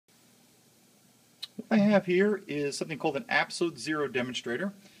What I have here is something called an absolute zero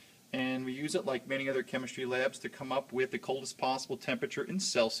demonstrator, and we use it like many other chemistry labs to come up with the coldest possible temperature in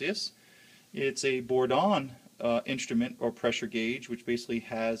Celsius. It's a Bourdon instrument or pressure gauge, which basically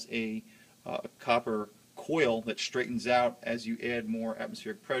has a copper coil that straightens out as you add more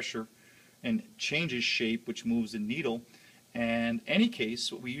atmospheric pressure and changes shape, which moves the needle. And in any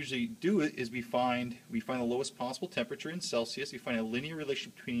case, what we usually do is we find the lowest possible temperature in Celsius. We find a linear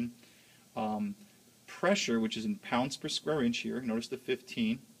relationship between pressure, which is in pounds per square inch here. Notice the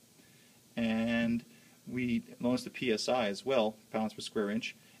 15, and we notice the psi as well, pounds per square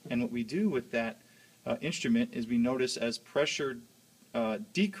inch. And what we do with that instrument is we notice as pressure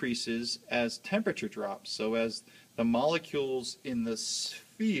decreases as temperature drops. So as the molecules in the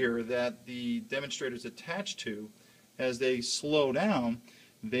sphere that the demonstrator is attached to, as they slow down,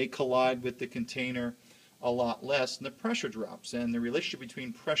 they collide with the container a lot less and the pressure drops. And the relationship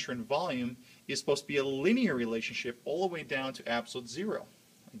between pressure and volume is supposed to be a linear relationship all the way down to absolute zero.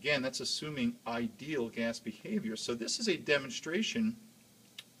 Again, that's assuming ideal gas behavior. So this is a demonstration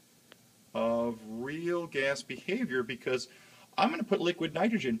of real gas behavior, because I'm going to put liquid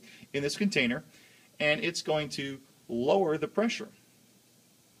nitrogen in this container and it's going to lower the pressure.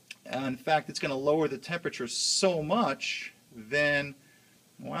 In fact, it's going to lower the temperature so much then,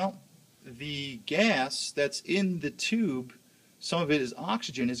 well, the gas that's in the tube, some of it is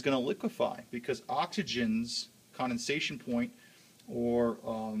oxygen, is going to liquefy, because oxygen's condensation point or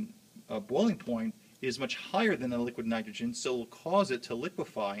boiling point is much higher than the liquid nitrogen, so it will cause it to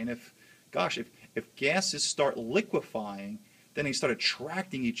liquefy. And if gases start liquefying, then they start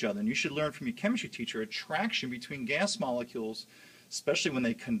attracting each other. And you should learn from your chemistry teacher, attraction between gas molecules, especially when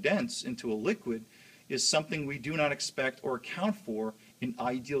they condense into a liquid, is something we do not expect or account for in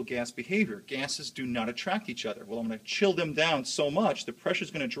ideal gas behavior. Gases do not attract each other. Well, I'm going to chill them down so much, the pressure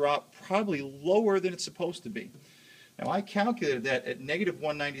is going to drop probably lower than it's supposed to be. Now, I calculated that at negative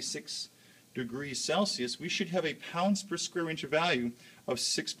 196 degrees Celsius, we should have a pounds per square inch value of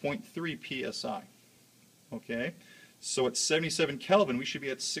 6.3 psi. Okay? So at 77 Kelvin, we should be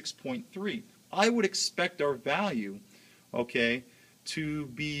at 6.3. I would expect our value, okay, to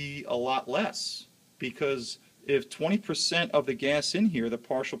be a lot less, because if 20% of the gas in here, the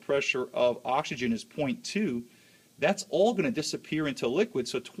partial pressure of oxygen is 0.2, that's all going to disappear into liquid,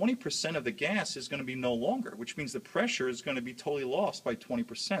 so 20% of the gas is going to be no longer, which means the pressure is going to be totally lost by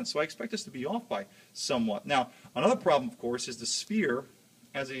 20%. So I expect this to be off by somewhat. Now, another problem, of course, is the sphere,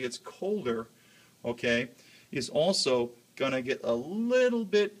 as it gets colder, okay, is also going to get a little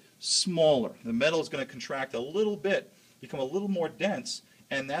bit smaller. The metal is going to contract a little bit, become a little more dense,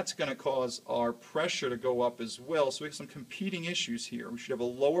 and that's going to cause our pressure to go up as well. So we have some competing issues here. We should have a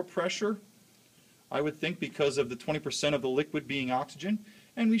lower pressure, I would think, because of the 20% of the liquid being oxygen,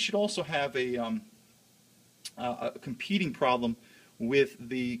 and we should also have a competing problem with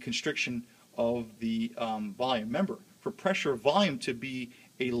the constriction of the volume. Remember, for pressure volume to be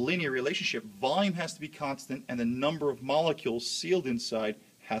a linear relationship, volume has to be constant and the number of molecules sealed inside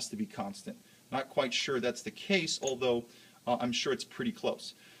has to be constant. Not quite sure that's the case, although I'm sure it's pretty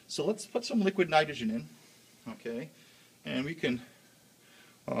close. So let's put some liquid nitrogen in, okay, and we can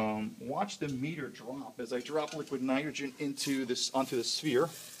watch the meter drop as I drop liquid nitrogen onto the sphere.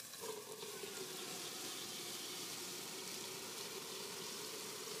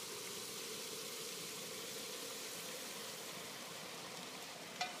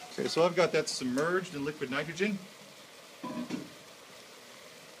 Okay, so I've got that submerged in liquid nitrogen,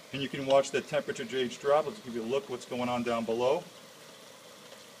 and you can watch the temperature gauge drop. Let's give you a look at what's going on down below.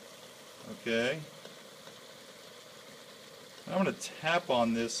 Okay. I'm going to tap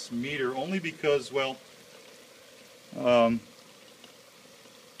on this meter only because, well,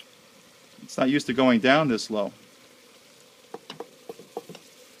 it's not used to going down this low.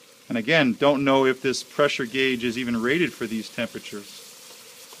 And again, don't know if this pressure gauge is even rated for these temperatures.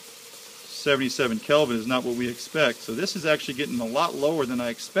 77 Kelvin is not what we expect. So this is actually getting a lot lower than I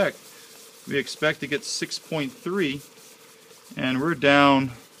expect. We expect to get 6.3, and we're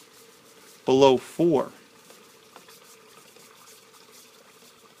down below 4.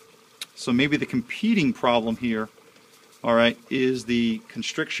 So maybe the competing problem here, all right, is the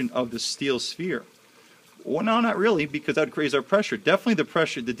constriction of the steel sphere. Well, no, not really, because that would raise our pressure. Definitely the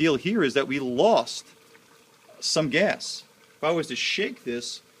pressure, the deal here is that we lost some gas. If I was to shake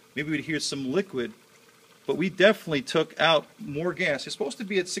this, maybe we'd hear some liquid, but we definitely took out more gas. It's supposed to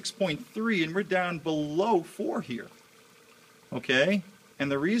be at 6.3, and we're down below 4 here. Okay?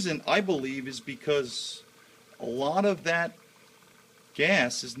 And the reason, I believe, is because a lot of that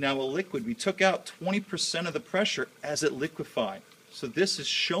gas is now a liquid. We took out 20% of the pressure as it liquefied. So this is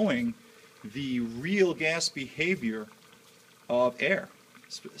showing the real gas behavior of air,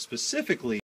 specifically